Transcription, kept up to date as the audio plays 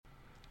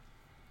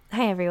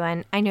Hi,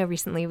 everyone. I know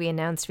recently we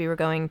announced we were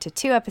going to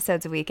 2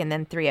 episodes a week and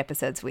then 3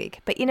 episodes a week.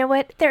 But you know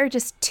what? There are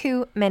just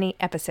too many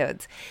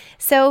episodes.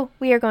 So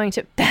we are going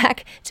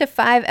back to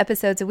 5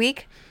 episodes a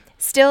week.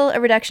 Still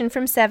a reduction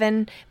from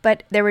 7,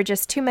 but there were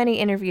just too many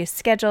interviews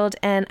scheduled,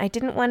 and I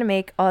didn't want to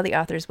make all the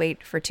authors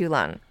wait for too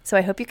long. So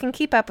I hope you can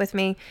keep up with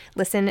me.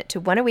 Listen to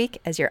 1 a week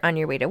as you're on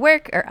your way to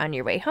work or on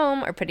your way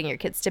home or putting your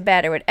kids to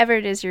bed or whatever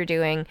it is you're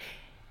doing.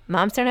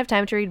 Moms Don't Have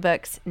Time to Read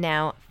Books,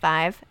 now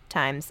 5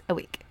 times a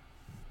week.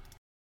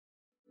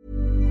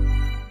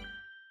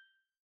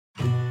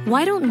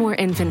 Why don't more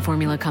infant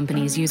formula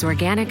companies use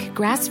organic,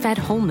 grass-fed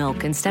whole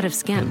milk instead of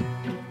skim?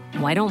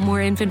 Why don't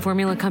more infant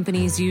formula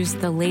companies use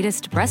the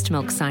latest breast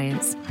milk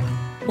science?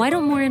 Why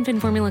don't more infant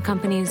formula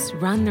companies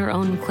run their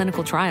own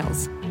clinical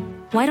trials?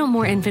 Why don't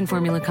more infant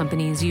formula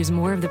companies use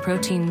more of the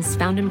proteins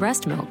found in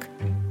breast milk?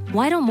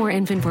 Why don't more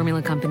infant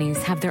formula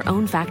companies have their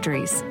own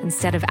factories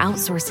instead of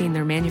outsourcing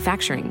their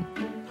manufacturing?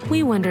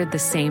 We wondered the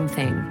same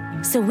thing.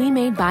 So we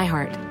made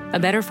ByHeart, a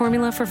better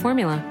formula for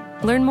formula.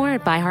 Learn more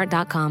at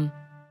byheart.com.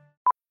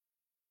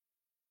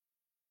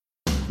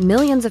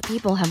 Millions of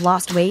people have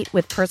lost weight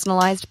with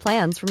personalized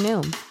plans from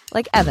Noom.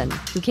 Like Evan,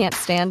 who can't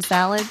stand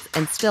salads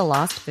and still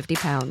lost 50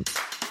 pounds.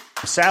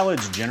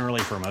 Salads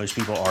generally for most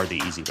people are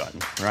the easy button,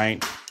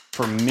 right?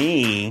 For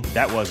me,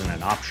 that wasn't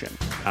an option.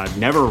 I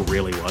never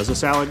really was a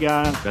salad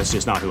guy. That's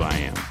just not who I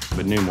am.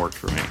 But Noom worked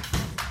for me.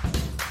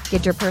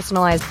 Get your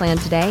personalized plan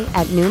today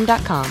at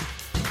Noom.com.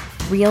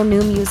 Real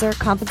Noom user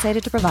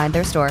compensated to provide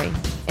their story.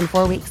 In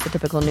 4 weeks, the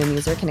typical Noom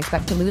user can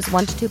expect to lose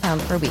 1 to 2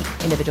 pounds per week.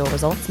 Individual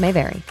results may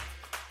vary.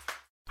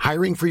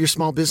 Hiring for your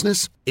small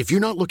business? If you're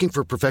not looking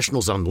for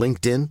professionals on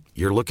LinkedIn,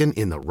 you're looking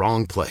in the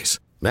wrong place.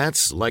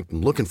 That's like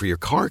looking for your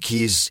car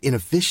keys in a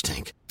fish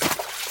tank.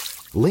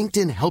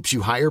 LinkedIn helps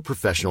you hire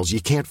professionals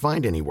you can't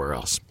find anywhere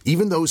else,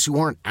 even those who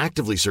aren't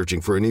actively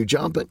searching for a new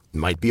job but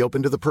might be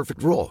open to the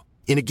perfect role.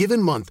 In a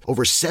given month,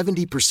 over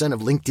 70%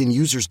 of LinkedIn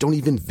users don't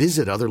even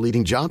visit other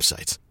leading job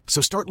sites. So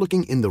start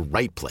looking in the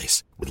right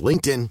place. With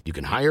LinkedIn, you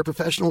can hire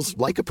professionals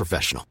like a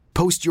professional.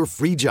 Post your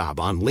free job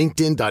on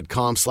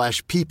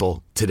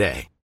linkedin.com/people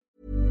today.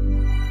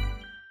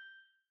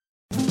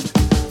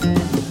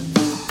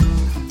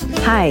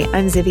 Hi,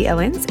 I'm Zibby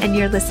Owens, and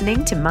you're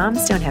listening to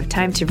Moms Don't Have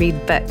Time to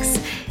Read Books.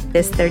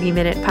 This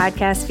 30-minute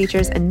podcast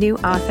features a new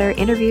author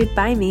interviewed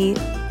by me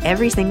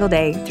every single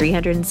day,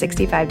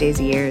 365 days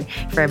a year,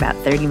 for about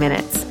 30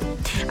 minutes.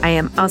 I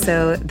am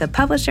also the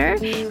publisher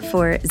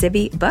for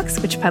Zibby Books,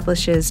 which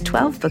publishes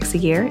 12 books a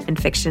year in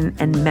fiction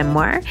and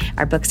memoir.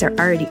 Our books are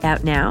already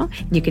out now.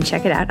 You can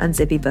check it out on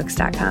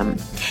zibbybooks.com.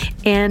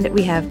 And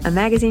we have a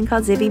magazine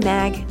called Zibby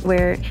Mag,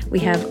 where we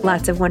have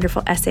lots of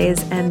wonderful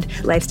essays and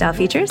lifestyle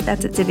features.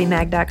 That's at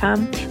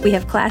zibbymag.com. We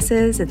have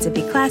classes at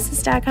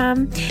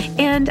zibbyclasses.com.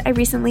 And I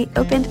recently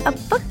opened a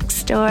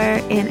bookstore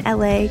in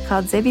LA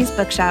called Zibby's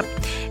Bookshop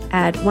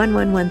at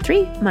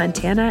 1113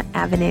 Montana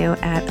Avenue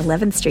at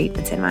 11th Street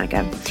in Santa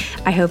Monica.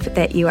 I hope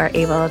that you are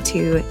able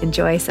to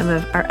enjoy some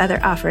of our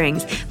other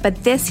offerings.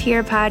 But this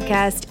here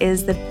podcast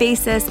is the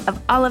basis of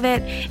all of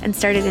it and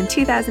started in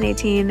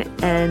 2018.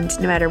 And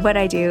no matter what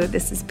I do,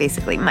 this is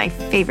basically my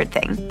favorite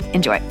thing.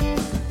 Enjoy.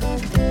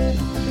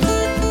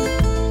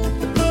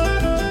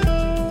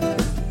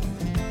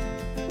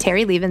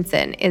 Terri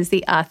Libenson is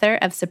the author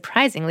of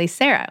Surprisingly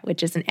Sarah,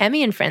 which is an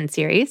Emmy and Friends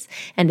series,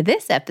 and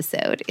this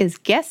episode is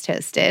guest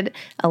hosted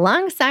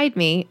alongside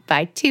me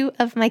by 2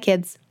 of my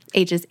kids,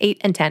 ages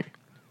 8 and 10.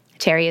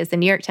 Terri is the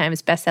New York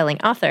Times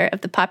bestselling author of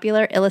the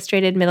popular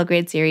illustrated middle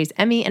grade series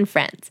Emmy and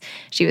Friends.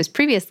 She was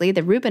previously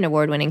the Reuben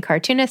Award-winning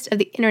cartoonist of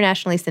the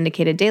internationally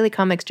syndicated daily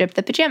comic strip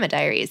The Pajama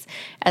Diaries,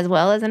 as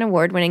well as an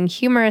award-winning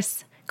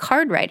humorous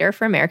card writer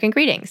for American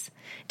Greetings.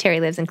 Terri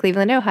lives in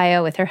Cleveland,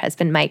 Ohio with her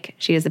husband, Mike.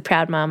 She is the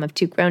proud mom of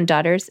 2 grown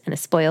daughters and a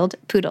spoiled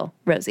poodle,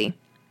 Rosie.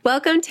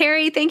 Welcome,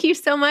 Terri. Thank you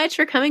so much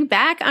for coming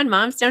back on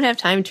Moms Don't Have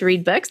Time to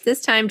Read Books,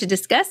 this time to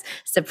discuss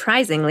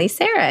Surprisingly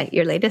Sarah,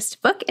 your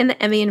latest book in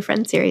the Emmy and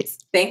Friends series.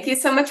 Thank you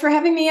so much for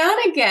having me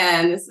on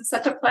again. This is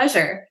such a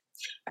pleasure.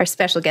 Our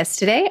special guests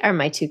today are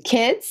my 2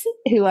 kids,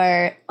 who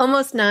are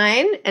almost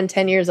 9 and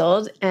 10 years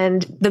old,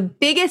 and the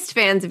biggest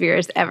fans of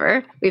yours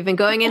ever. We've been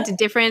going into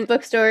different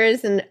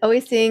bookstores and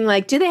always seeing,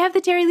 like, do they have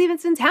the Terri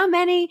Libensons? How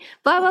many?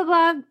 Blah, blah,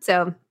 blah.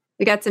 So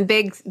we got some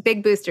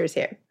big boosters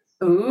here.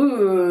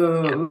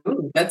 Ooh,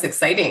 that's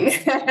exciting.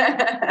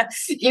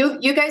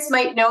 You guys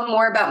might know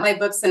more about my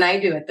books than I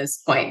do at this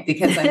point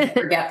because I'm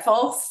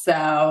forgetful.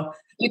 So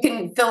you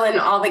can fill in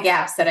all the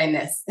gaps that I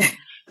miss.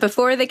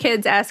 Before the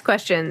kids ask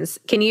questions,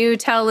 can you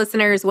tell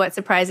listeners what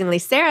Surprisingly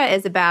Sarah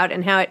is about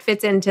and how it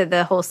fits into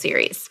the whole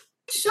series?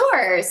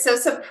 Sure. So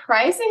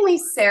Surprisingly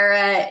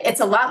Sarah, it's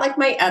a lot like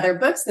my other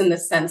books in the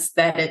sense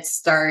that it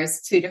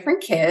stars 2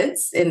 different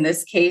kids. In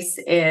this case,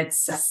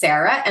 it's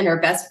Sarah and her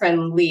best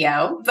friend,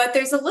 Leo. But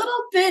there's a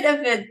little bit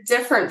of a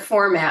different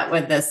format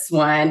with this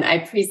one. I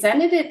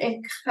presented it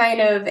in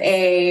kind of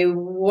a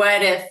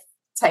what if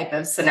type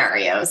of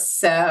scenarios.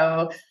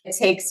 So it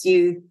takes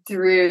you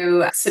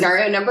through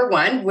scenario number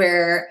one,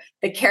 where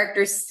the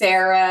character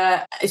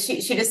Sarah,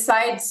 she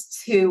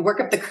decides to work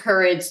up the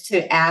courage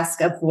to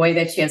ask a boy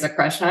that she has a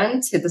crush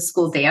on to the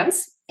school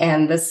dance.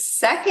 And the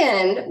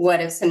second what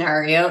if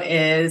scenario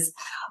is,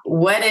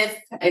 what if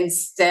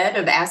instead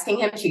of asking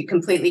him, she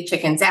completely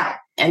chickens out?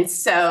 And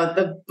so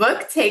the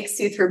book takes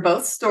you through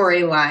both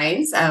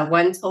storylines,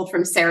 one told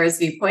from Sarah's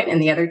viewpoint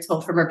and the other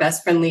told from her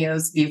best friend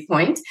Leo's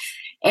viewpoint.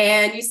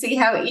 And you see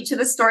how each of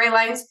the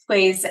storylines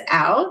plays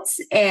out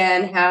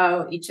and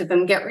how each of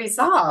them get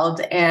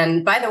resolved.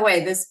 And by the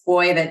way, this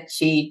boy that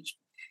she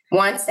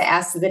wants to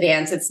ask to the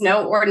dance, it's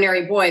no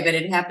ordinary boy, but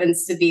it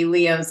happens to be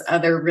Leo's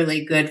other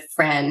really good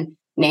friend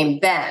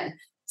named Ben.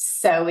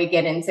 So we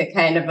get into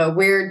kind of a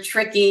weird,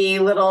 tricky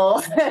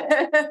little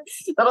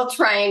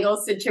triangle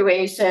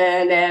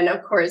situation. And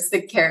of course,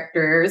 the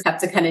characters have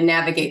to kind of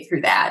navigate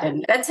through that.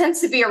 And that tends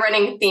to be a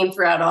running theme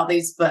throughout all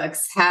these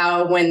books,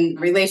 how when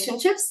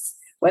relationships,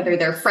 whether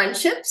they're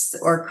friendships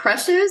or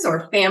crushes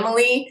or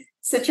family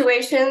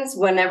situations,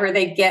 whenever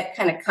they get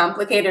kind of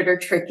complicated or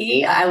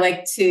tricky, I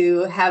like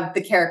to have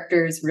the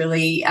characters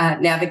really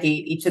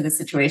navigate each of the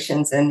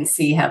situations and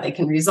see how they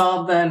can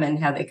resolve them and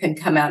how they can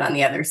come out on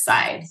the other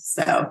side.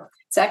 So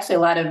it's actually a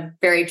lot of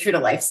very true to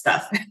life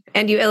stuff.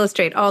 And you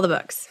illustrate all the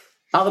books.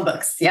 All the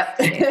books.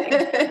 Yep.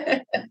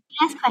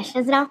 Ask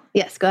questions now.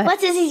 Yes, go ahead.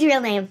 What's Izzy's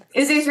real name?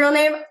 Izzy's real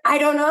name? I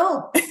don't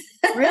know.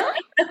 Really?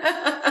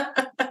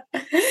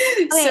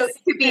 So it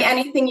could be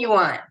anything you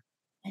want.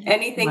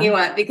 Anything you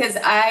want, because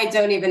I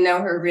don't even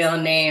know her real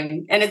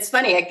name. And it's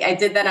funny, I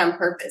did that on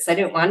purpose. I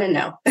didn't want to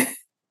know.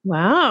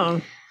 Wow.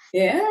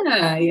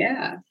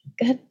 Yeah.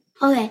 Good.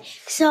 Okay,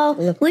 so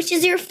which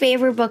is your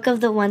favorite book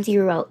of the ones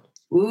you wrote?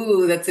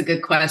 Ooh, that's a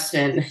good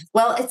question.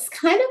 Well, it's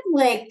kind of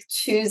like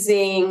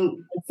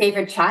choosing a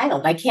favorite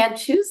child. I can't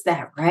choose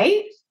that,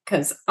 right?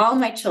 Because all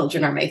my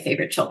children are my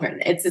favorite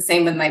children. It's the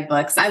same with my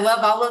books. I love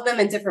all of them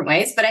in different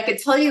ways, but I could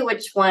tell you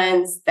which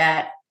ones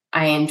that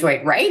I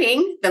enjoyed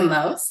writing the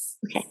most.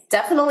 Okay.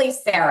 Definitely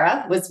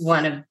Sarah was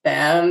one of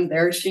them.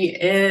 There she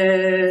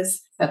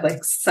is. I have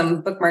like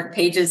some bookmark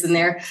pages in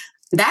there.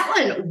 That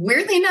one,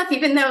 weirdly enough,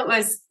 even though it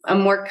was a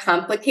more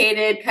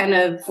complicated kind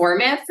of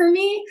format for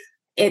me,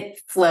 it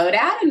flowed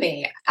out of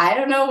me. I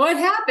don't know what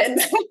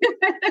happened,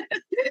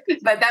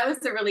 but that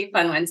was a really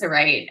fun one to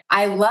write.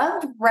 I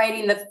loved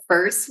writing the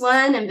first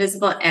one,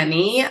 Invisible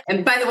Emmy.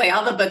 And by the way,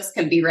 all the books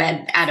can be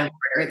read out of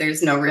order.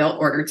 There's no real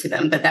order to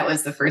them, but that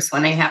was the first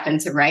one I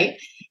happened to write.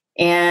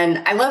 And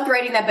I loved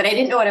writing that, but I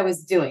didn't know what I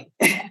was doing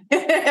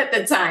at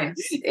the time.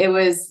 It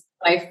was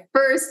I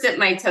first dipped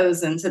my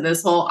toes into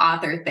this whole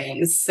author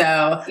thing.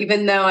 So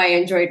even though I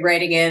enjoyed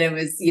writing it, it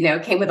was,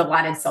 came with a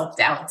lot of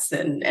self-doubts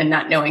and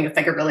not knowing if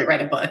I could really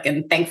write a book.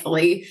 And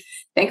thankfully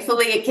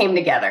it came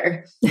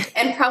together.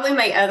 And probably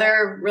my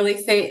other really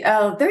there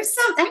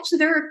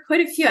were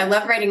quite a few. I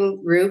love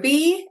writing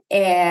Ruby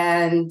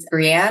and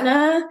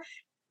Brianna.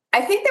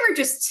 I think there were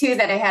just two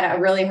that I had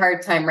a really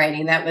hard time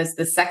writing. That was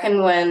the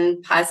second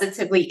one,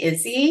 Positively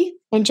Izzy.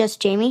 And Just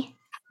Jamie?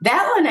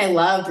 That one I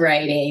loved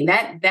writing.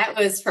 That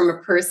was from a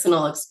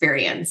personal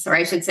experience, or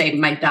I should say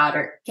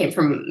came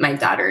from my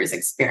daughter's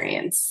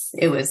experience.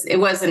 It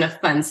wasn't a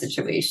fun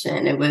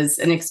situation. It was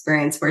an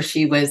experience where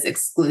she was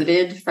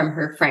excluded from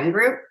her friend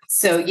group.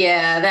 So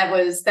yeah, that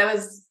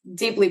was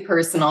deeply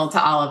personal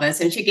to all of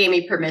us. And she gave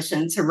me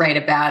permission to write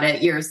about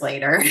it years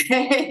later.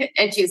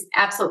 And she's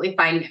absolutely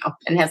fine now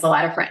and has a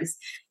lot of friends.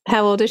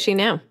 How old is she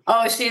now?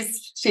 Oh,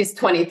 she's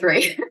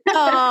 23.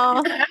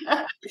 Oh,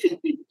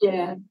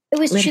 yeah. It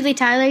was Truly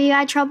Tyler you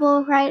had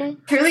trouble writing?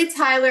 Truly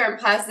Tyler and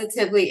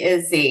Positively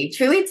Izzy.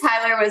 Truly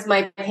Tyler was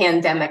my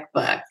pandemic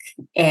book.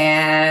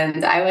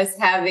 And I was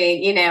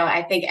having,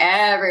 I think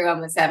everyone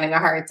was having a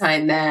hard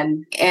time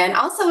then. And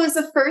also it was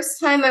the first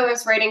time I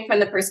was writing from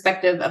the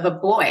perspective of a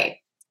boy.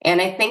 And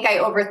I think I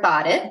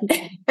overthought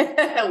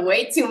it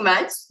way too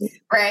much,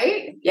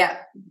 right? Yeah,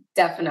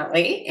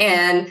 definitely.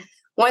 And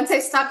once I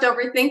stopped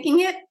overthinking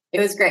it, it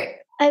was great.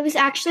 It was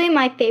actually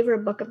my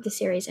favorite book of the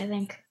series, I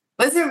think.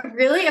 Was it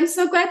really? I'm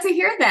so glad to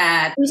hear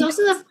that. It was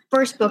also the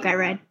first book I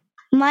read.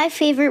 My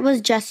favorite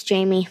was Just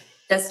Jamie.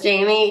 Just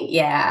Jamie?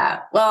 Yeah.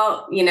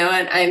 Well,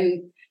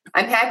 I'm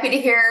happy to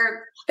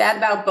hear that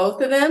about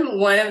both of them.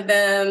 One of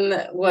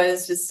them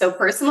was just so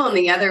personal and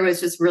the other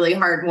was just really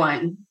hard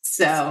won.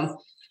 So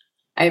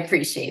I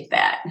appreciate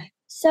that.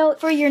 So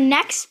for your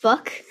next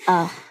book,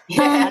 is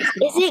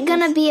it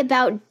going to be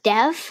about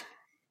Dev?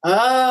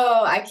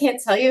 Oh, I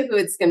can't tell you who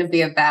it's going to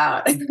be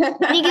about. Can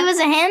you give us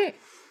a hint?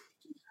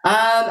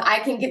 I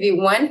can give you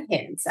one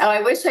hint. Oh,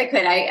 I wish I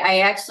could. I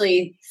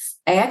actually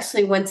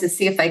went to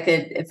see if I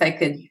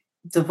could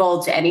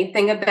divulge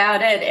anything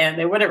about it, and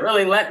they wouldn't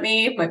really let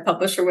me. My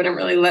publisher wouldn't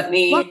really let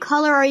me. What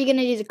color are you going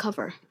to do the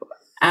cover?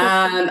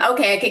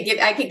 Okay,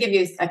 I could give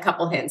you a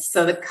couple hints.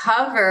 So the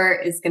cover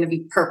is going to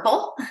be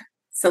purple.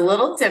 It's a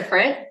little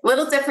different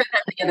than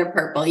the other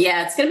purple.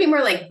 Yeah, it's going to be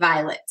more like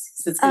violet.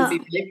 So it's going to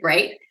be really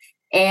bright.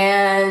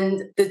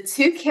 And the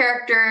two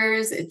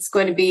characters, it's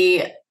going to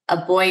be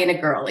a boy and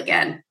a girl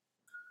again.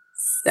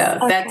 So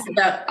that's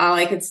about all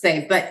I could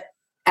say. But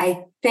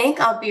I think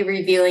I'll be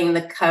revealing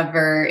the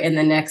cover in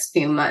the next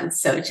few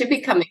months. So it should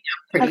be coming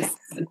out pretty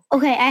soon.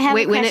 Okay, I have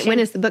a question. When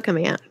is the book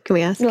coming out? Can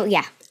we ask? No,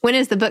 yeah. When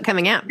is the book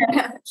coming out?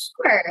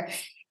 Sure.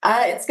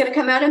 It's going to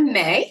come out in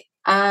May.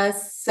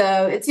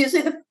 So it's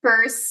usually the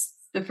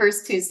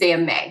first Tuesday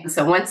of May.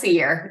 So once a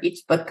year,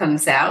 each book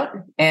comes out.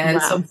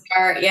 And so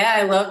far,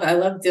 I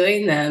love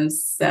doing them.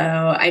 So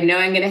I know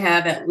I'm going to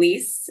have at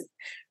least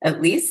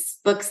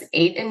books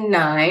 8 and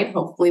 9,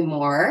 hopefully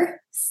more.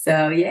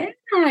 So yeah.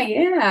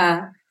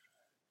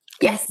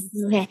 Yes.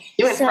 Okay.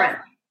 You in front.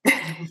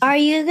 Are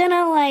you going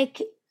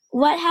to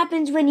what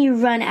happens when you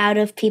run out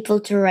of people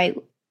to write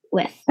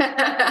with?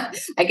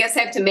 I guess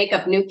I have to make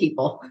up new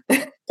people.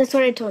 That's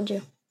what I told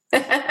you.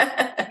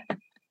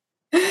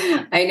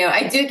 I know.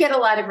 I do get a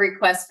lot of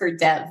requests for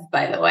Dev,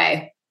 by the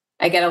way.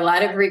 I get a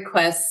lot of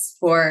requests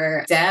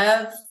for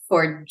Dev,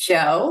 for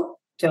Joe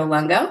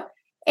Lungo,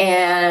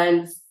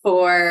 and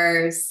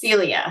for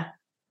Celia.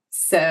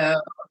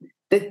 So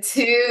the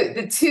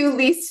two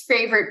least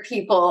favorite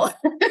people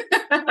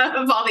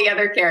of all the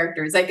other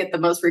characters, I get the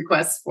most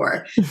requests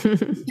for.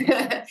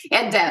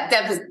 And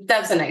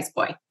Dev's a nice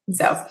boy.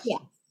 So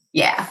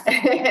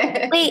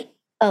yeah. Wait.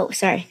 Oh,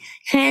 sorry.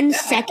 Can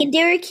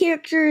secondary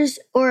characters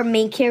or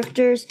main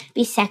characters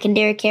be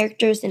secondary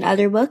characters in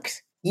other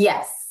books?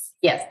 Yes,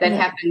 that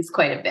happens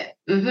quite a bit.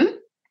 Mm-hmm.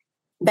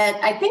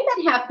 I think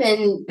that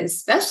happened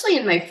especially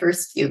in my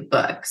first few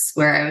books,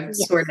 where I would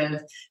sort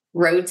of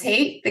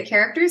rotate the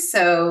characters.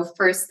 So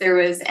first there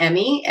was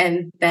Emmy,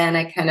 and then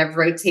I kind of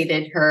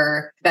rotated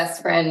her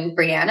best friend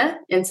Brianna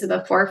into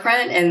the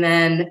forefront, and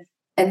then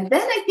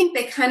I think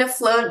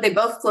they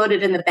both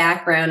floated in the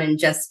background and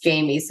just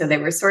Jamie. So they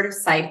were sort of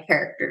side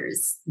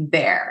characters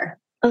there.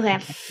 Okay.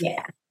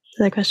 Yeah.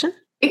 Another question?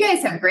 You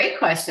guys have great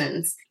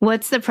questions.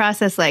 What's the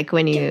process like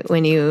when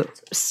you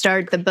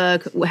start the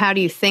book? How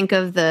do you think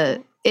of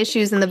the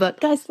issues in the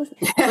book? Guys, listen.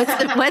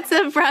 What's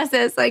the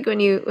process like when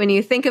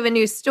you think of a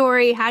new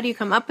story? How do you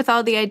come up with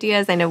all the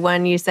ideas? I know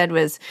one you said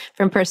was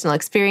from personal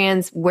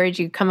experience. Where did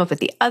you come up with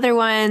the other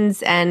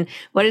ones? And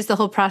what does the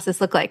whole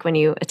process look like when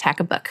you attack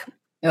a book?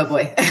 Oh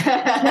boy.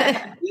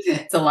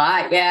 It's a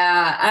lot.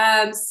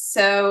 Yeah.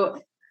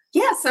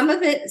 Some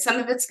of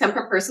it's come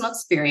from personal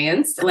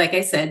experience. Like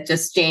I said,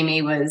 just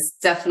Jamie was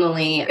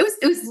definitely, it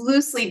was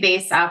loosely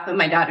based off of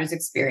my daughter's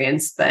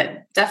experience,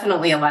 but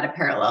definitely a lot of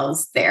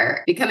parallels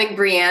there. Becoming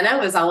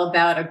Brianna was all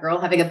about a girl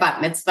having a bat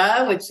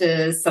mitzvah, which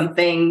is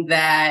something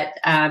that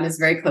is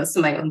very close to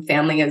my own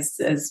family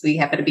as we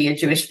happen to be a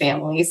Jewish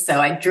family.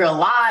 So I drew a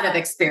lot of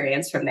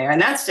experience from there.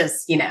 And that's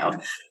just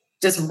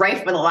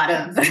rife with a lot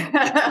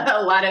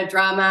of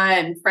drama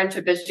and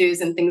friendship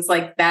issues and things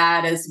like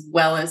that, as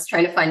well as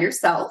trying to find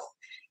yourself.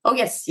 Oh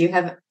yes, you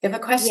have a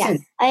question. Yes,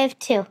 I have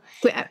two.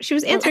 Wait, she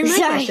was answering my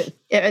question.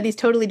 Are these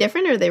totally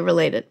different, or are they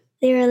related?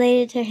 They're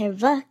related to her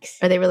books.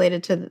 Are they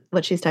related to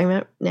what she's talking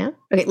about now?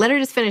 Okay, let her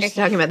just finish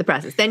talking about the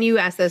process. Then you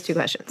ask those two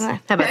questions. How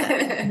about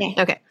that?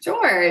 Okay.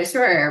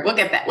 Sure. We'll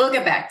get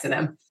back to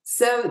them.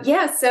 So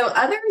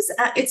others,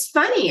 it's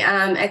funny.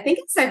 I think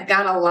as I've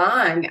gone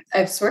along,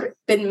 I've sort of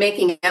been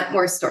making up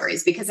more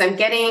stories because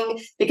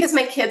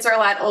my kids are a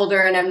lot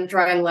older and I'm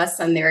drawing less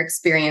on their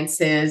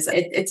experiences.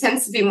 It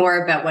tends to be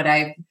more about what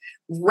I've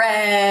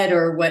read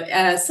or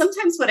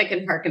sometimes what I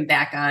can harken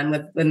back on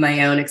with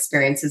my own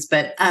experiences.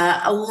 But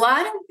a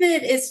lot of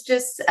it is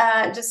just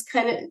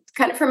kind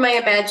of from my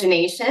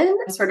imagination,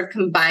 sort of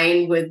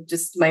combined with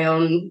just my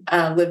own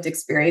lived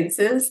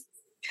experiences.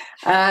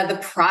 The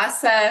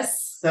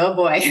process. Oh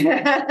boy.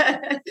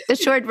 The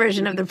short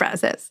version of the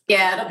process.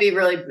 Yeah,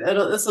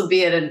 this will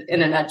be it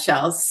in a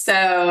nutshell. So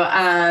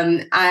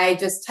I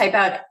just type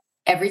out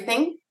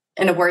everything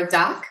in a Word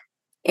doc.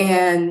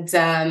 And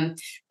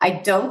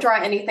I don't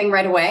draw anything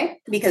right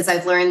away because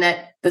I've learned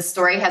that the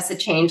story has to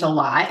change a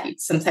lot.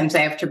 Sometimes I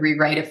have to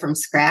rewrite it from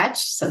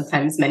scratch,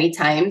 sometimes many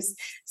times.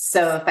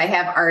 So if I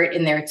have art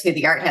in there too,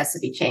 the art has to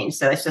be changed.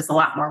 So it's just a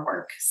lot more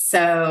work.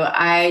 So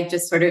I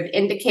just sort of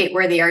indicate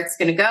where the art's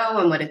going to go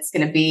and what it's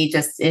going to be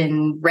just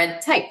in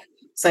red type.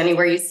 So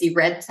anywhere you see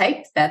red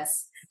type,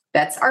 that's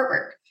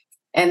artwork.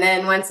 And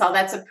then once all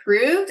that's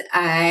approved,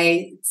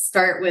 I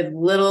start with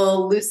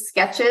little loose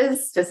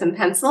sketches just in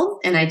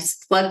pencil, and I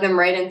just plug them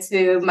right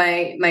into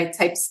my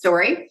typed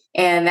story.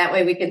 And that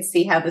way we can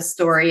see how the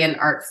story and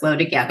art flow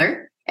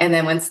together. And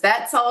then once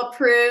that's all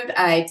approved,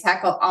 I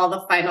tackle all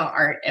the final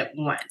art at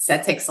once.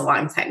 That takes a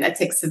long time. That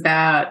takes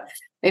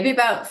maybe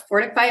about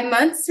 4 to 5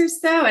 months or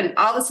so. And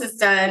all this is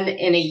done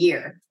in a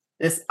year.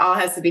 This all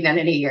has to be done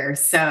in a year.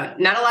 So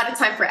not a lot of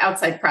time for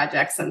outside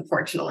projects,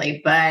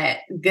 unfortunately, but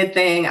good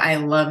thing I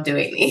love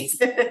doing these.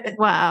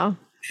 Wow.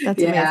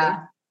 That's amazing.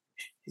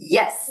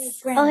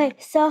 Yes. Okay,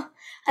 so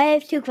I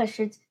have 2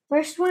 questions.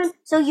 First one,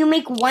 so you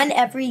make one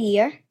every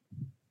year?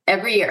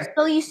 Every year.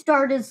 So you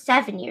started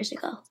 7 years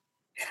ago.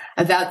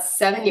 About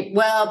 7 years.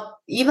 Well,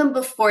 even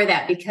before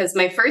that, because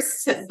my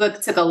first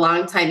book took a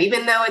long time,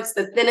 even though it's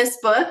the thinnest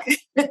book,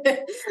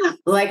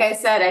 Like I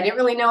said, I didn't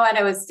really know what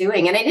I was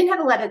doing, and I didn't have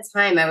a lot of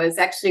time. I was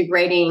actually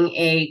writing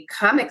a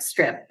comic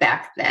strip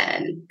back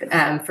then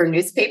for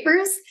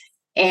newspapers,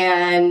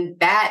 and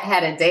that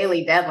had a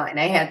daily deadline.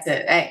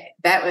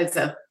 That was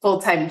a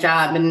full-time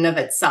job in and of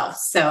itself.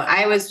 So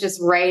I was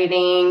just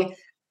writing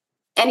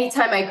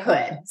anytime I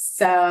could.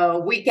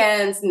 So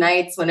weekends,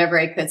 nights, whenever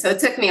I could. So it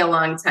took me a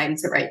long time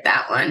to write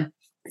that one.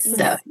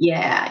 So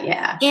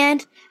yeah.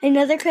 And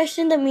another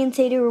question that me and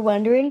Sadie were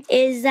wondering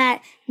is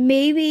that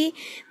maybe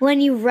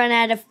when you run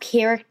out of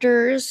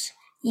characters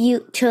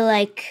to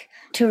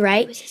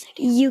write,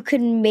 you could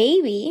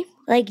maybe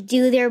like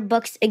do their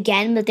books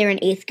again, but they're in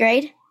 8th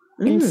grade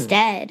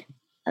instead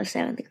of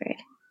 7th grade.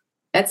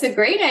 That's a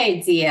great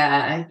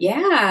idea.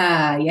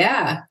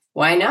 Yeah.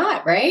 Why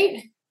not,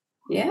 right?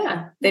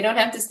 Yeah. They don't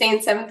have to stay in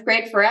 7th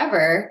grade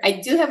forever. I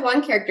do have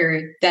one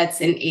character that's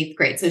in 8th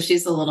grade, so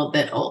she's a little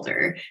bit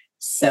older.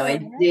 So I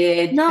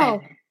did.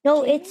 No,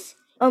 it's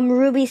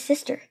Ruby's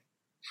sister.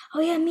 Oh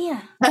yeah,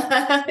 Mia.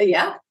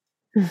 Yeah.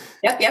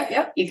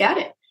 Yep. You got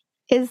it.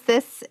 Is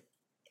this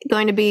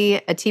going to be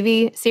a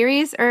TV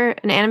series or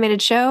an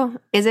animated show?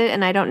 Is it?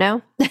 And I don't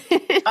know.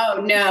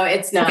 Oh, no,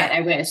 it's not. Okay.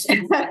 I wish.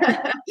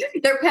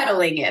 They're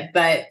peddling it,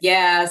 but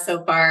yeah,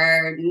 so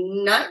far,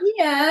 not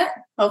yet.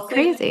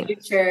 Hopefully in the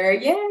future.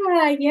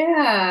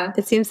 Yeah.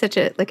 It seems such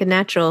a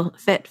natural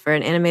fit for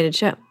an animated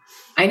show.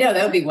 I know,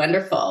 that would be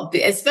wonderful,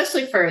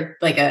 especially for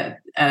like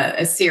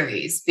a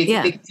series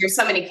because there's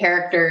so many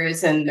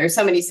characters and there's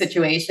so many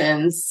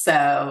situations.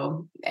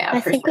 So yeah, I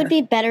think it would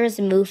be better as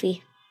a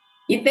movie.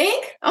 You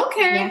think?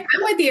 Okay, yeah.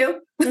 I'm with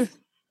you.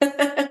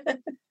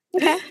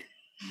 Okay.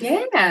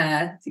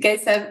 Yeah. Do you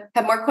guys have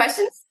more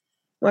questions?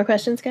 More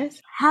questions,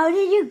 guys? How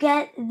did you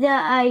get the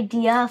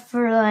idea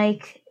for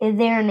like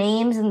their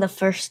names in the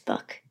first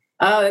book?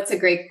 Oh, that's a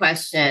great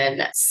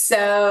question.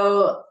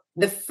 So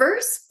the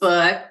first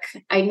book,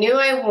 I knew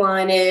I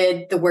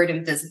wanted the word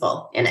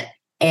invisible in it.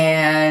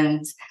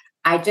 And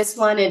I just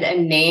wanted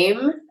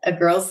a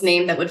girl's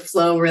name that would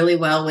flow really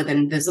well with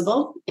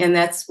invisible. And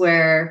that's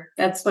when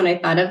I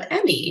thought of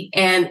Emmy.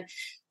 And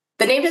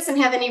the name doesn't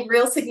have any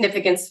real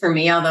significance for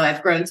me, although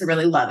I've grown to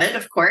really love it,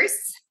 of course.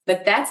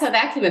 But that's how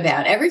that came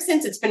about. Ever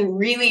since, it's been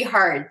really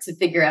hard to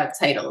figure out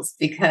titles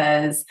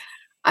because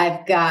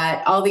I've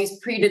got all these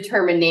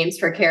predetermined names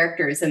for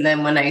characters. And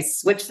then when I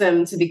switch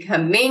them to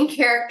become main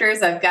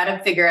characters, I've got to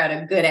figure out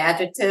a good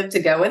adjective to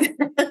go with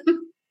them.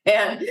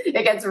 And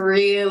it gets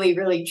really,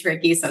 really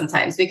tricky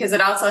sometimes because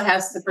it also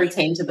has to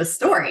pertain to the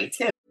story,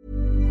 too.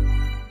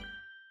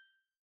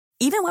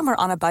 Even when we're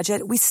on a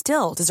budget, we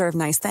still deserve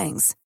nice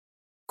things.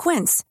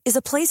 Quince is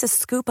a place to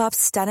scoop up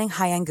stunning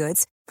high-end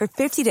goods for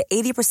 50 to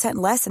 80%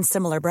 less than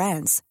similar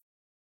brands.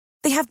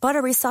 They have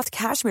buttery soft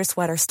cashmere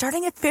sweaters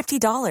starting at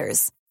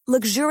 $50,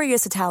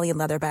 luxurious Italian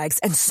leather bags,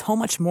 and so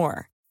much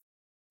more.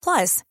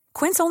 Plus,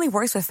 Quince only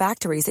works with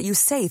factories that use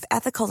safe,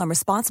 ethical, and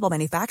responsible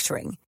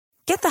manufacturing.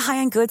 Get the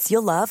high-end goods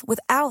you'll love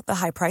without the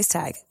high price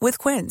tag with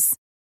Quince.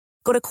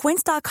 Go to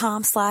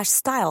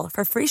quince.com/style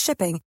for free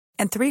shipping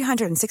and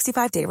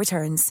 365-day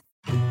returns.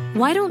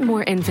 Why don't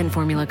more infant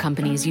formula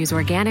companies use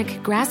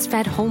organic,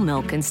 grass-fed whole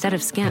milk instead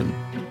of skim?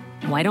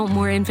 Why don't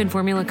more infant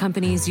formula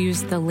companies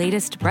use the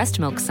latest breast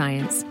milk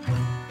science?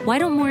 Why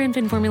don't more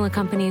infant formula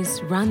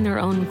companies run their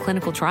own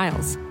clinical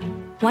trials?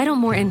 Why don't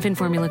more infant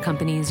formula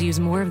companies use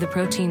more of the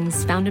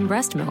proteins found in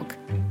breast milk?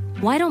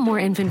 Why don't more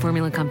infant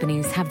formula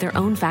companies have their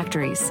own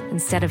factories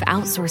instead of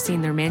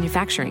outsourcing their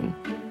manufacturing?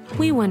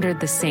 We wondered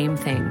the same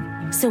thing.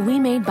 So we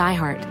made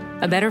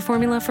ByHeart, a better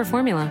formula for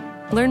formula.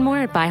 Learn more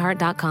at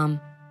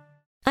byheart.com.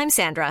 I'm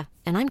Sandra,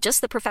 and I'm just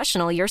the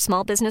professional your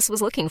small business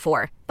was looking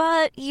for.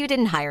 But you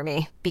didn't hire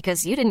me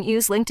because you didn't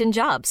use LinkedIn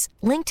Jobs.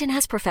 LinkedIn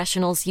has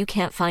professionals you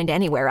can't find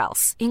anywhere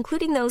else,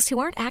 including those who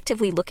aren't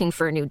actively looking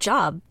for a new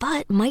job,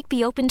 but might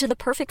be open to the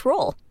perfect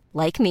role,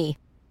 like me.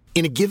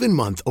 In a given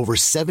month, over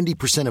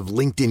 70% of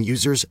LinkedIn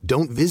users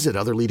don't visit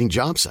other leading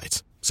job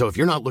sites. So if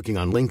you're not looking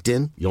on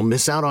LinkedIn, you'll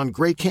miss out on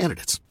great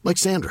candidates like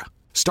Sandra.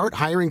 Start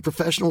hiring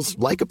professionals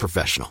like a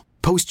professional.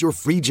 Post your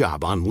free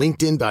job on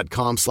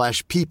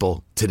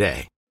linkedin.com/people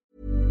today.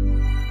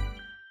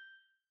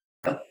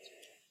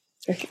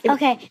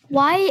 Okay,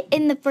 why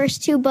in the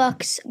first 2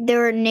 books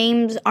their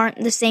names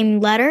aren't the same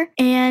letter,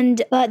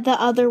 but the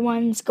other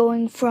ones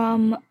going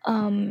from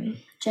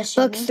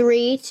book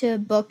 3 to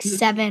book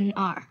 7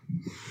 are?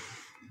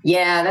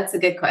 Yeah, that's a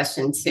good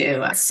question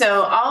too.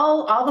 So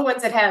all the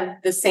ones that have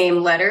the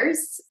same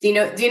letters, do you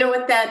know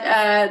what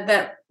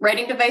that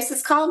writing device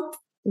is called?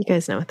 You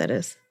guys know what that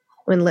is.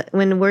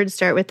 When words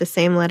start with the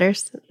same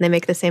letters, they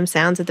make the same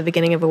sounds at the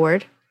beginning of a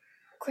word.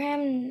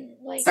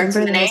 Starts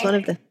with an A? One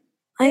of the.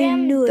 I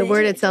knew the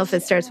word itself,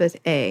 it starts with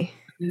A.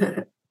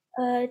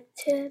 I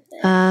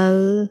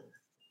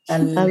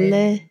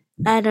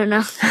don't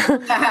know.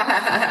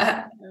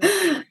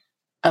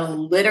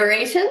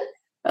 Alliteration.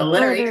 I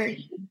learned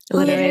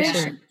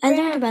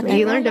about that.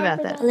 You learned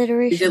about that.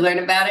 Alliteration. Did you learn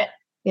about it?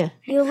 Yeah.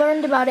 You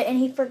learned about it and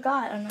he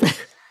forgot.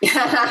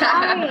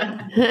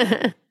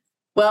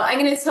 Well, I'm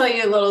going to tell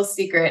you a little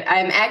secret.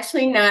 I'm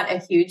actually not a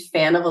huge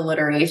fan of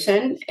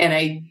alliteration, and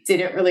I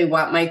didn't really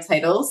want my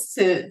titles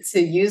to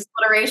use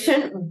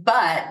alliteration.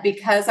 But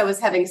because I was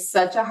having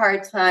such a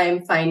hard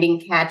time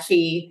finding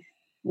catchy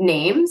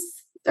names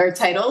or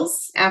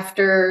titles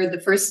after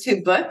the first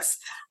 2 books,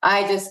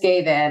 I just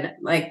gave in.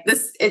 Like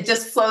this, it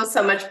just flows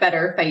so much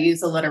better if I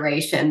use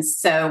alliterations.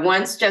 So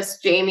once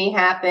Just Jamie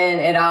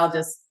happened,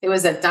 it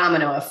was a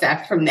domino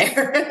effect from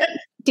there.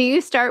 Do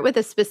you start with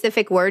a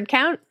specific word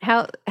count?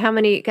 How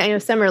many, I know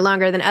some are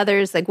longer than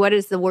others. Like what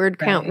is the word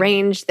count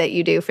range that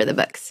you do for the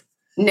books?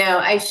 No,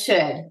 I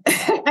should.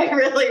 I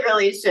really,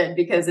 really should,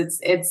 because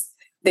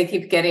they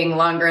keep getting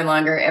longer and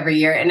longer every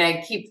year. And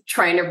I keep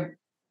trying to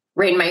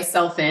rein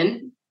myself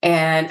in,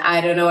 and I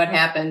don't know what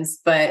happens,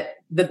 but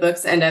the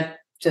books end up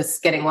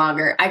just getting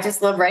longer. I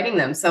just love writing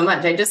them so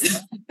much. I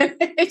just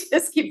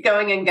keep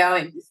going and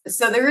going.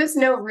 So there is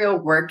no real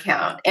word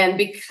count. And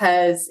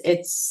because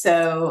it's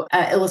so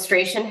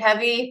illustration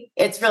heavy,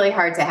 it's really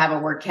hard to have a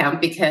word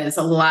count because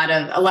a lot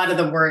of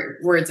the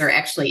words are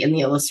actually in the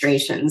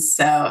illustrations.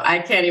 So I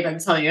can't even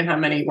tell you how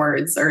many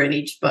words are in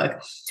each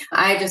book.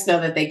 I just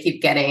know that they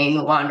keep getting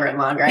longer and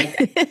longer. I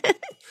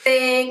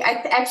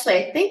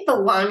think the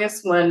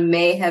longest one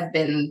may have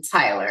been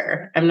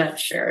Tyler. I'm not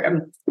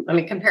sure. Let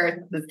me compare it.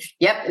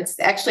 Yep, it's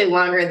actually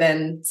longer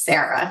than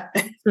Sarah.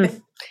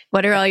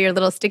 What are all your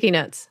little sticky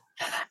notes?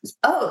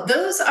 Oh,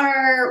 those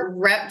are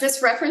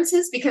just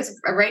references, because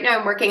right now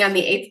I'm working on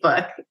the 8th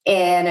book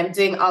and I'm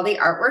doing all the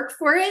artwork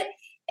for it.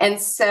 And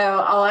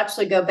so I'll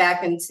actually go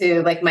back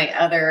into like my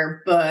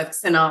other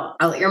books and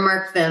I'll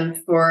earmark them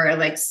for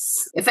like,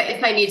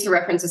 if I need to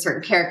reference a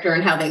certain character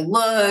and how they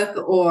look,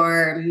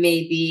 or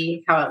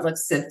maybe how it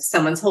looks if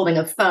someone's holding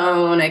a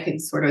phone, I can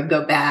sort of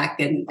go back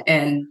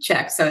and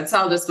check. So it's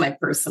all just my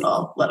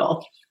personal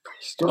little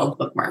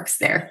bookmarks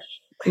there.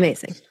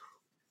 Amazing.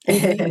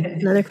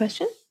 Another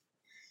question?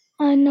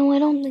 No, I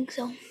don't think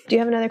so. Do you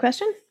have another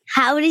question?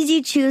 How did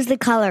you choose the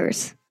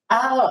colors?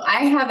 Oh,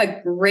 I have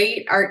a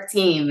great art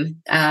team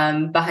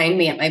behind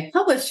me at my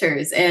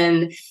publishers.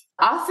 And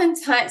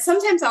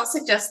sometimes I'll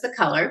suggest the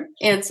color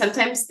and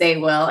sometimes they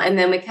will. And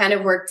then we kind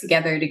of work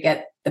together to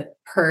get the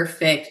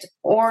perfect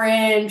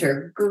orange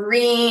or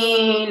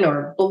green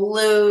or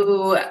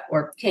blue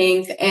or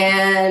pink.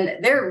 And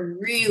they're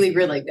really,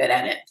 really good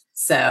at it.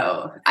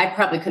 So I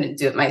probably couldn't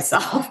do it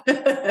myself,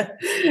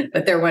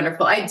 but they're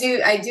wonderful. I do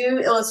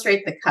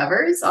illustrate the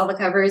covers, all the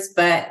covers,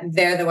 but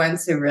they're the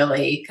ones who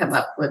really come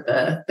up with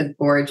the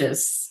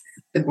gorgeous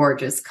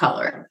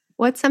color.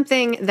 What's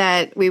something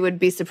that we would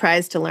be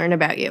surprised to learn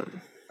about you?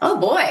 Oh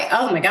boy.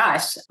 Oh my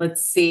gosh.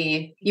 Let's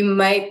see. You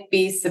might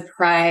be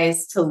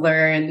surprised to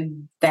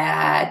learn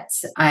that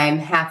I'm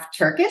half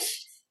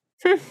Turkish.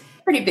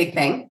 Pretty big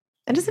thing.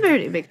 That is a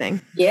very big thing.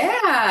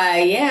 Yeah.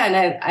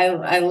 And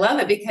I love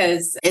it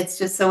because it's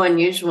just so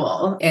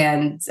unusual.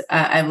 And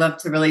I love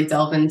to really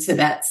delve into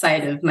that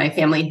side of my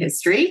family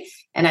history.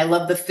 And I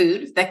love the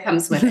food that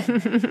comes with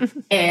it.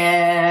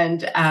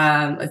 And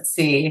let's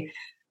see.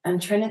 I'm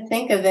trying to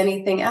think of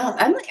anything else.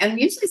 I'm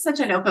usually such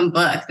an open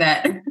book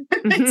that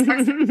it's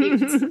hard for me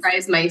to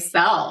surprise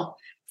myself.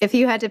 If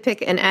you had to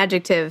pick an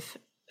adjective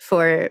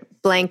for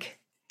blank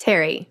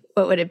Terri,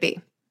 what would it be?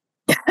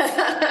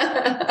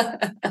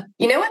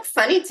 You know what?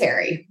 Funny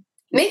Terri.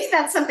 Maybe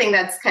that's something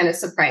that's kind of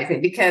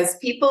surprising because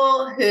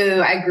people who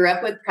I grew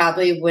up with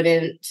probably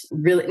wouldn't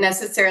really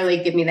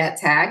necessarily give me that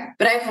tag.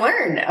 But I've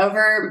learned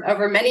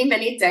over many,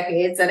 many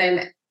decades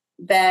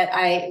that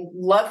I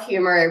love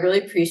humor. I really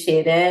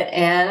appreciate it.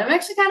 And I'm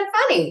actually kind of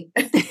funny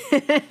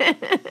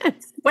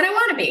when I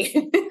want to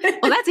be.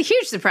 Well, that's a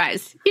huge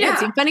surprise. You don't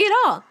seem funny at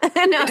all.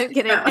 No, I'm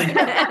kidding.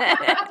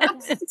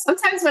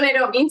 Sometimes when I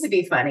don't mean to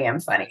be funny, I'm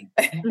funny.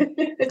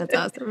 That's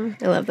awesome.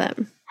 I love that.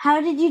 How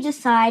did you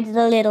decide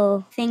the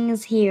little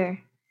things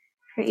here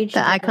for each?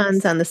 The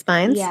icons on the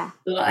spines? Yeah.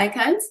 Little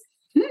icons?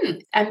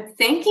 I'm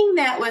thinking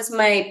that was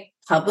my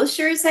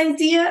publisher's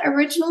idea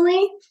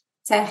originally.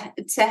 To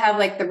have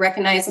like the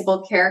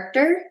recognizable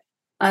character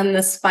on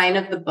the spine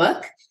of the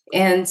book.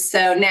 And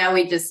so now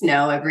we just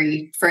know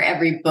for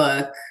every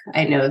book,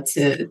 I know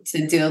to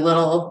do a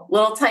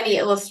little tiny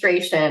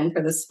illustration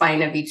for the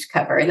spine of each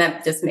cover. And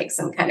that just makes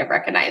them kind of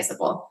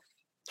recognizable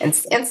and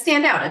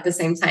stand out at the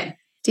same time.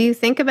 Do you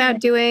think about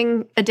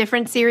doing a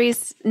different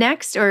series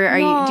next, or are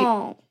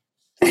you?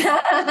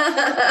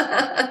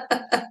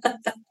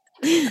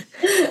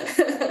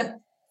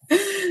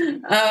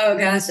 Oh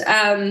gosh.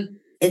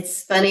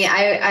 It's funny.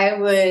 I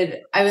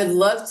would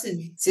love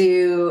to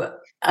do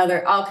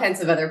all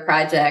kinds of other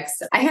projects.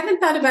 I haven't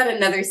thought about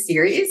another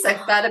series.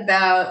 I've thought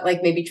about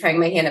like maybe trying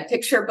my hand at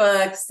picture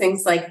books,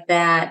 things like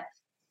that.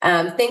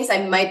 Things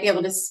I might be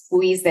able to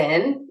squeeze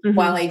in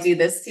while I do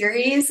this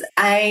series.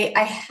 I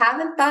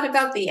haven't thought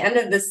about the end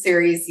of this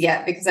series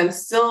yet because I'm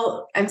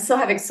still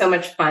having so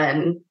much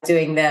fun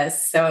doing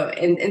this. So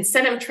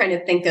instead I'm trying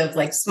to think of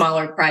like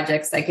smaller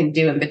projects I can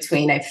do in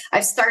between.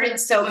 I've started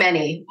so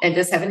many and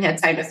just haven't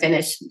had time to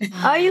finish.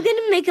 Are you going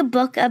to make a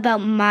book about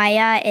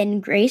Maya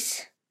and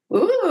Grace?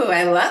 Ooh,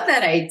 I love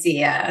that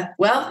idea.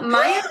 Well,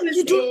 Maya was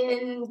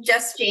in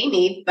Just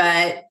Jamie,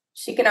 but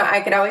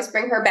I could always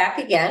bring her back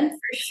again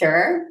for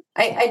sure.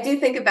 I do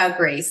think about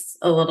Grace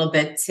a little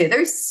bit too.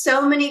 There's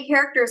so many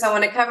characters I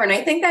want to cover. And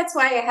I think that's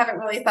why I haven't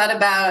really thought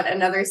about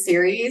another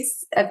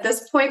series at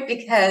this point,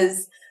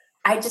 because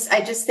I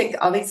just think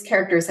all these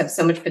characters have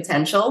so much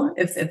potential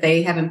if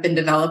they haven't been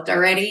developed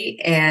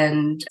already.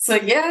 And so,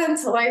 yeah,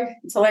 until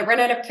I run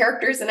out of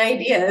characters and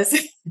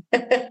ideas.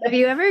 Have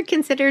you ever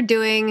considered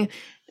doing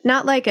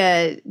not like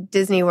a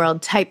Disney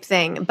World type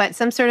thing, but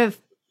some sort of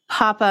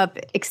pop-up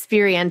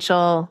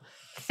experiential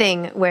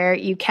thing where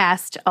you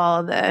cast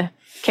all the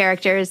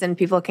characters and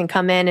people can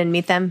come in and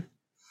meet them?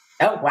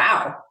 Oh,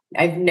 wow.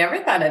 I've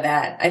never thought of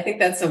that. I think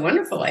that's a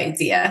wonderful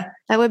idea.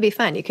 That would be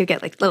fun. You could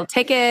get like little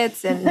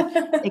tickets and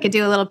they could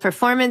do a little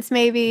performance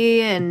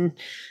maybe. And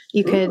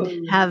you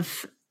could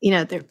have,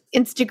 their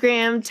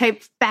Instagram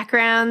type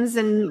backgrounds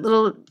and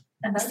little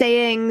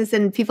sayings,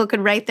 and people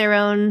could write their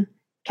own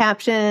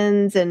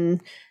captions,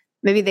 and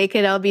maybe they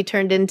could all be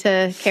turned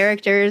into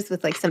characters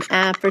with like some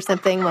app or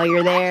something while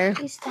you're there.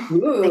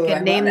 Ooh, they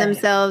could name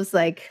themselves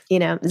like,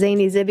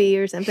 Zany Zibby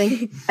or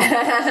something.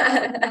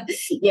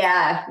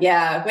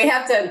 Yeah. We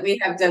have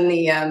done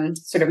the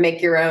sort of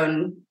make your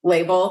own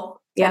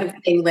label kind of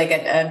thing, like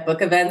at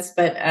book events.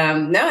 But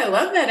no, I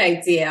love that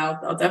idea.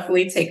 I'll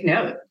definitely take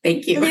note.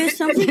 Thank you. There's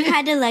something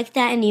kind of like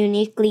that in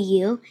Uniquely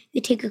You.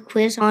 You take a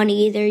quiz on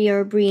either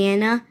your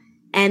Brianna,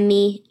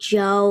 Emmy,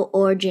 Joe,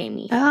 or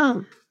Jamie.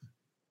 Oh,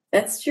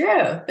 that's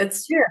true.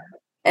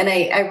 And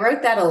I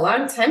wrote that a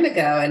long time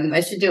ago, and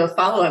I should do a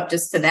follow-up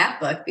just to that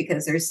book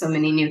because there's so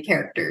many new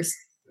characters.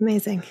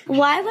 Amazing.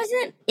 Why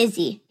wasn't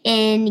Izzy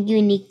in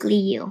Uniquely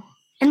You?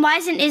 And why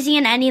isn't Izzy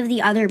in any of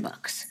the other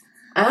books?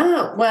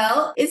 Oh,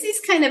 well, Izzy's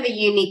kind of a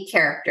unique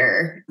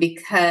character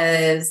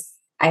because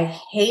I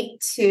hate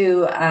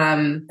to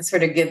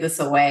sort of give this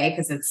away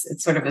because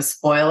it's sort of a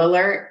spoiler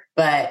alert,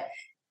 but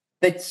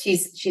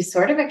she's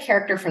sort of a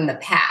character from the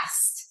past.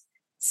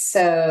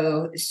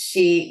 So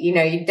she,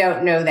 you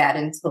don't know that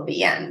until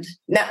the end.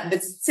 No,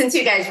 but since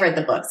you guys read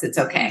the books, it's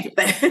okay.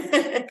 But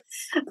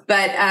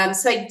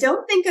so I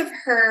don't think of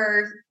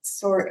her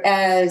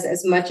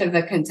as much of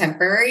a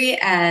contemporary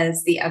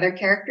as the other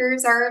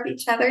characters are of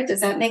each other. Does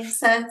that make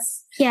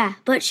sense? Yeah,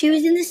 but she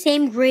was in the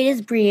same grade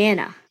as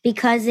Brianna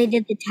because they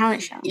did the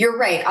talent show. You're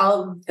right.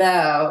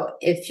 Although,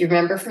 if you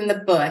remember from the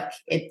book,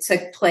 it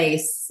took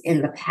place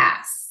in the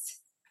past.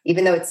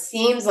 Even though it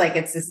seems like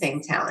it's the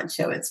same talent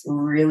show, it's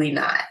really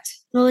not.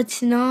 No,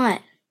 it's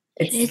not.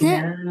 Is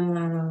it?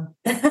 No.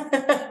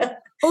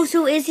 Oh,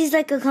 so Izzy's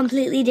like a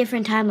completely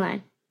different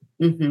timeline.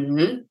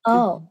 Mm-hmm.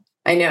 Oh.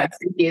 I know, it's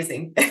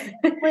confusing.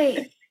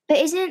 Wait,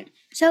 but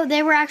so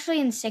they were actually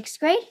in 6th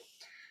grade?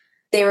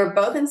 They were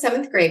both in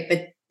 7th grade,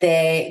 but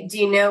do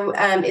you know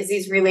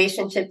Izzy's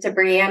relationship to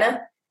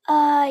Brianna?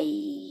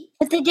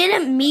 But they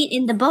didn't meet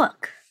in the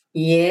book.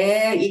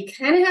 Yeah, you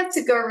kind of have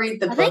to go read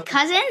the book. Are they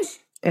cousins?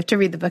 You have to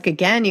read the book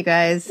again, you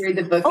guys. Read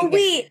the book again.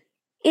 Wait.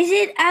 Is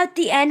it at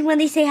the end when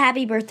they say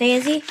happy birthday,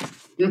 Izzy?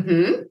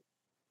 Mm-hmm.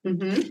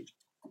 Mm-hmm.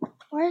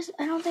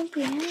 I don't think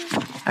Brianna.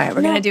 All right,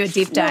 we're going to do a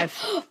deep dive.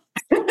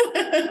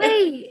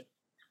 Wait.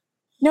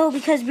 No,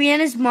 because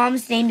Brianna's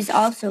mom's name is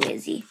also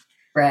Izzy.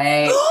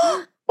 Right.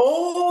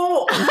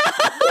 Oh!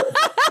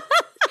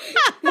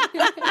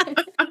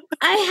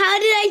 How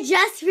did I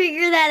just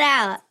figure that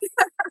out?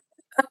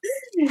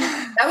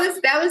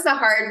 That was a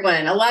hard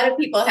one. A lot of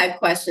people had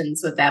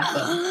questions with that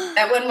book.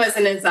 That one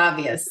wasn't as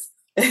obvious.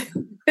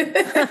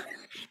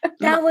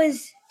 That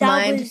was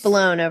mind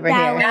blown over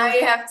here. Now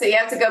you have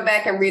to go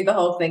back and read the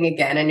whole thing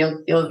again, and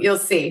you'll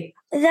see.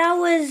 That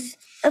was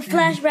a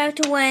flashback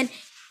to when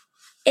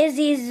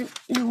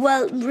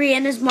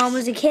Brianna's mom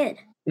was a kid.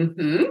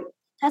 Mm-hmm.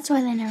 That's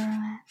why they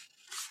never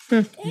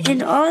met.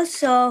 And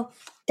also,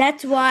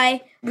 that's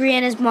why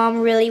Brianna's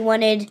mom really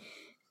wanted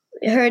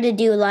her to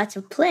do lots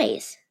of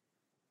plays.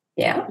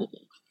 Yeah.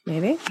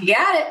 Maybe. You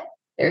got it.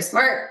 They're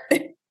smart.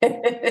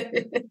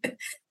 That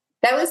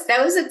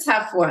was a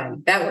tough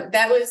one.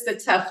 That was the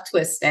tough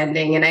twist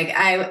ending, and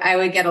I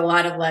would get a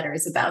lot of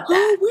letters about that.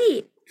 Oh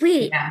wait.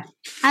 Yeah.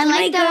 I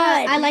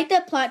like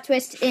that plot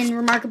twist in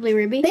Remarkably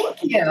Ruby.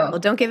 Thank you. Well,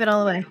 don't give it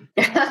all away.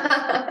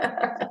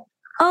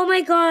 Oh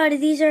my God,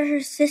 these are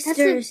her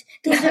sisters.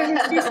 These are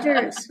her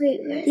sisters.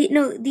 Wait.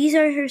 No, these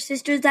are her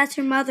sisters. That's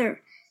her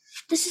mother.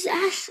 This is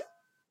Ash.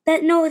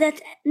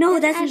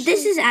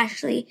 This is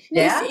Ashley.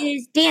 Yeah? This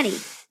is Danny.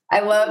 I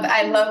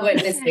love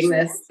witnessing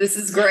this. This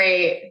is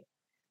great.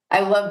 I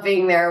love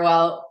being there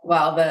while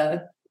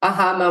the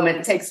aha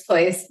moment takes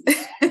place.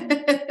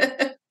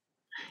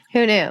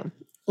 Who knew?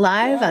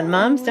 Live on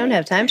Moms Don't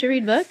Have Time to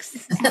Read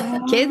Books.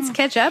 Kids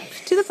catch up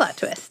to the plot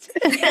twist.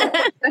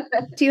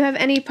 Do you have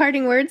any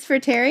parting words for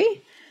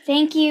Terri?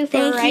 Thank you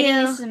for writing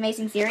this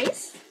amazing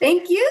series.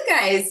 Thank you,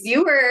 guys.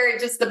 You were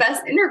just the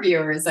best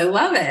interviewers. I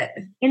love it.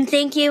 And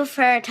thank you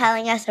for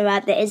telling us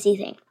about the Izzy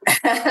thing.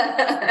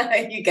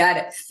 You got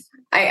it.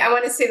 I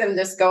want to see them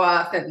just go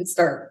off and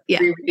start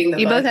rereading the book.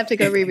 You both have to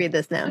go reread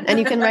this now. And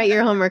you can write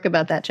your homework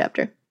about that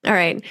chapter. All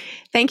right.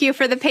 Thank you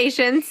for the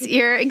patience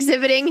you're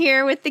exhibiting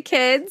here with the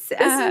kids.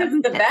 This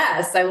is the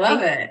best. I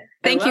love it.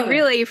 Thank you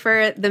really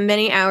for the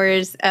many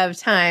hours of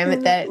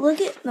time that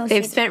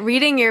they've spent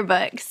reading your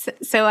books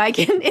so I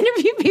can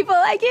interview people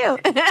like you.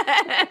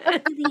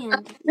 I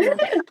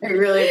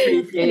really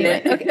appreciate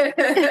it.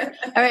 Okay.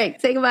 All right.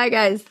 Say goodbye,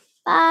 guys.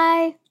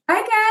 Bye.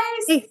 Bye,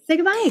 guys. Hey, say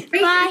goodbye.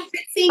 Bye.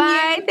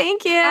 Bye.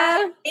 Thank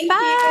you.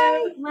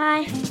 Bye.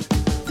 Bye.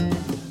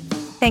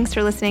 Thanks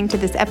for listening to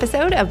this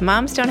episode of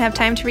Moms Don't Have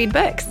Time to Read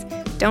Books.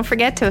 Don't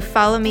forget to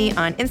follow me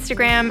on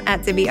Instagram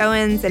at Zibby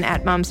Owens and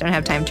at Moms Don't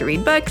Have Time to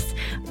Read Books.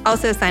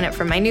 Also sign up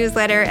for my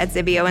newsletter at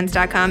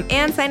zibbyowens.com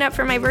and sign up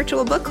for my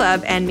virtual book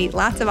club and meet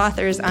lots of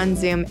authors on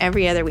Zoom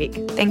every other week.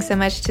 Thanks so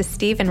much to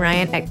Steve and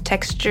Ryan at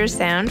Texture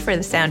Sound for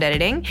the sound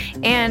editing.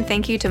 And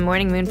thank you to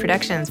Morning Moon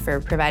Productions for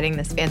providing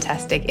this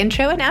fantastic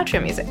intro and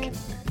outro music.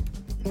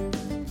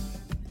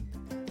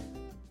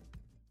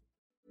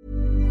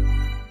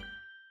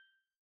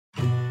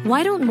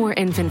 Why don't more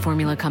infant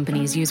formula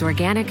companies use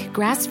organic,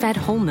 grass-fed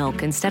whole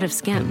milk instead of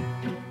skim?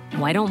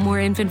 Why don't more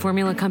infant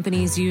formula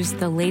companies use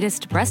the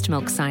latest breast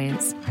milk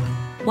science?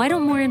 Why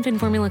don't more infant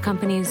formula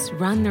companies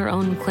run their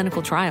own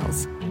clinical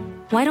trials?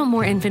 Why don't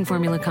more infant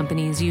formula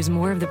companies use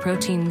more of the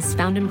proteins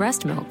found in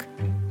breast milk?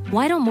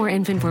 Why don't more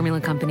infant formula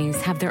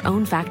companies have their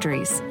own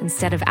factories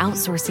instead of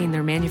outsourcing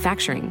their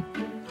manufacturing?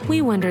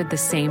 We wondered the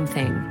same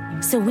thing.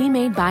 So we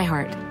made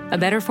ByHeart, a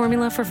better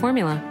formula for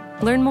formula.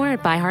 Learn more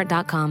at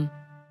byheart.com.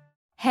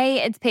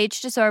 Hey, it's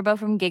Paige DeSorbo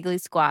from Giggly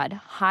Squad.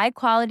 High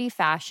quality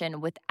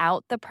fashion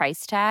without the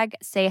price tag.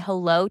 Say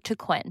hello to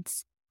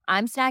Quince.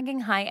 I'm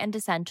snagging high-end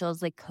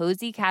essentials like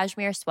cozy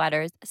cashmere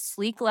sweaters,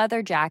 sleek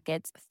leather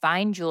jackets,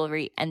 fine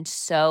jewelry, and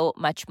so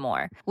much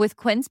more. With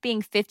Quince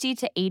being 50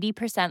 to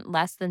 80%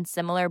 less than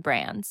similar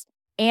brands.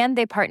 And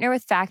they partner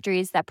with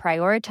factories that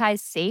prioritize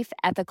safe,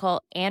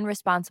 ethical, and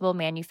responsible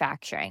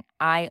manufacturing.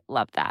 I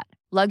love that.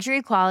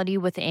 Luxury quality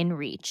within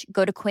reach.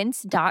 Go to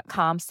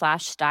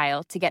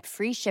quince.com/style to get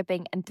free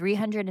shipping and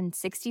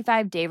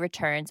 365-day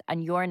returns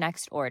on your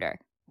next order.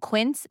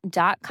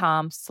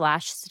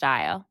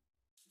 Quince.com/style.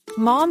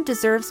 Mom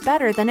deserves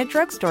better than a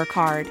drugstore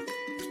card.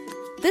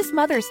 This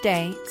Mother's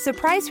Day,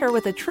 surprise her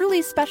with a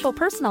truly special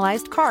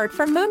personalized card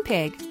from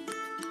Moonpig.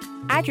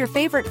 Add your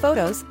favorite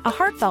photos, a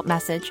heartfelt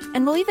message,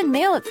 and we'll even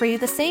mail it for you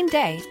the same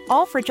day,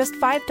 all for just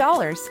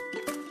 $5.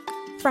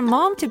 From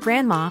mom to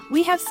grandma,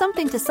 we have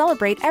something to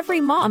celebrate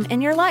every mom in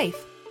your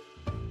life.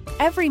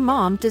 Every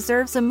mom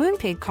deserves a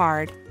Moonpig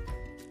card.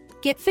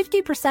 Get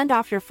 50%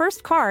 off your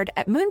first card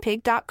at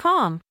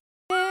moonpig.com.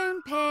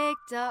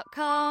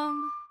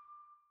 Moonpig.com